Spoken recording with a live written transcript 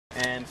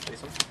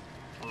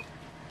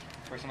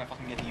First time I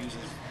fucking get to use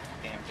this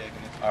damn deck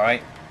and it's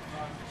Alright.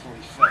 fully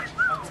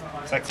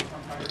fetched. Sexy.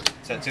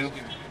 Set 2.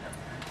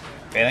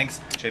 Phalanx.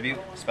 Tribute.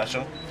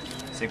 Special.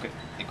 Secret.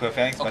 Equip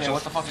Phalanx. Special. Okay,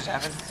 what the fuck just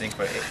happened? Sync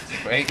for 8. Sync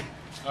for 8.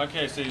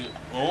 Okay, so you...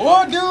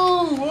 Oh,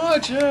 dude!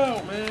 Watch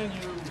out, man.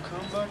 You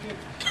cum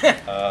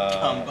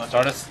bucket.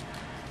 Stardust.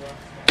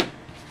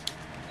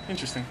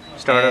 Interesting.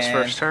 Stardust And-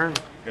 first turn.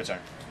 Your turn.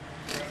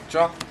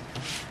 Draw.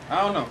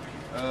 I don't know.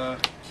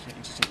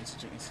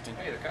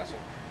 Hey, the castle.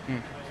 Hmm.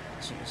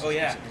 Oh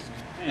yeah.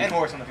 And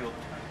horse on the field.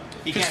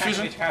 He can't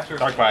Fusion? activate caster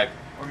Dark Vibe.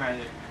 or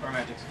magic or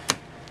magics.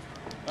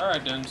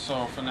 Alright then,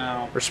 so for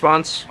now...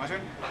 Response. My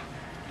turn?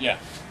 Yeah.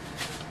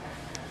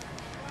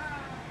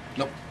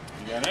 Nope.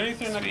 You got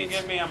anything that can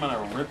get me, I'm gonna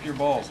rip your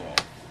balls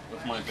off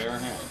with my bare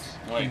hands.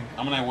 Wait,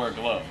 I'm gonna wear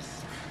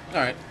gloves.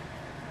 Alright.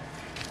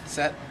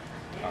 Set.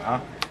 Uh-huh.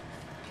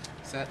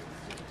 Set.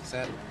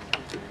 Set.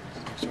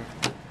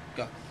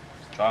 Go.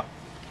 Draw.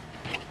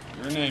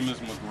 Your name is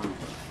McGruber.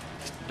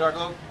 Dark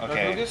Low. Dark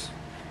Okay. Lucas.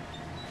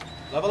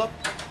 Level up.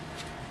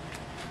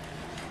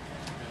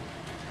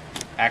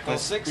 Ackless.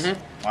 6.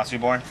 Monster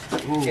Reborn.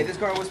 Okay, this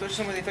card will special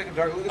summon the effect of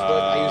Dark Lucas, but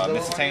I use level on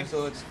Mistletoe. it,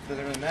 so it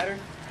doesn't really matter.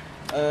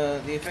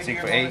 The effect of Sync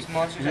your for bonus 8.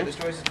 monsters that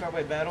destroys this card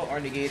by battle are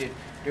negated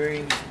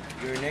during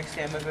your next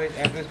standby phase.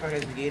 After this card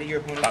has negated your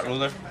opponent's Thought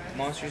Ruler.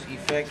 monster's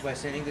effect by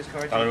sending this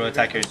card Thought to Ruler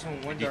attack your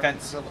summon one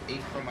defense. Dark Lucas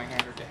level 8 from my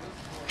hand or deck.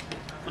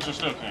 Which I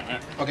still can't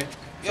hit. Okay.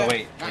 So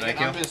wait, what did I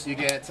kill? You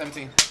get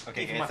 17.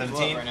 Okay, Keep get my 17.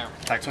 glove right now.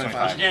 Attack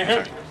 25. 25. Can't Your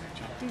hit. turn.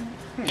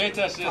 Can't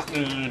touch this.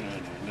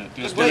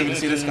 Just wait. Didn't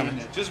see this coming.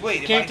 Just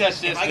wait. Can't if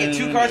touch this. I get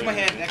 2 cards in my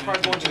hand, that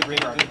card's going to the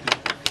graveyard.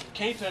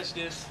 Can't touch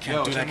this.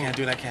 Can't do that, can't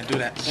do that, can't do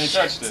that. Can't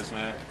touch this,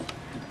 man.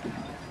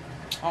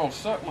 Oh,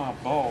 suck my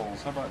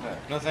balls. How about that?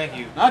 No, thank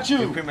you. Not You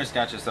you. pretty much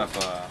got yourself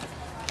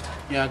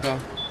Yeah, go.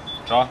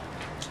 draw.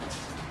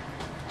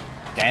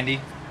 Dandy.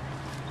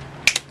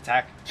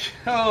 Attack.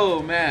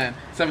 Oh, man.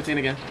 17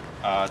 again.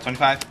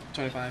 25.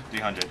 25.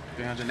 300.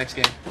 300. Next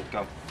game.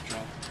 Go. Draw.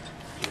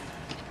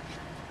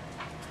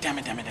 Damn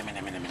it. Okay,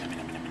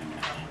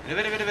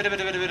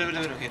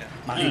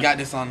 then. He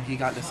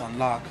got this on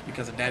lock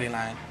because of Daddy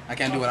Line. I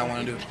can't do what I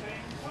want to do.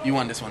 You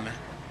won this one, man.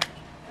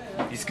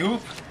 You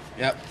scoop?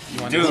 Yep.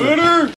 You won Dude. this one. Winner!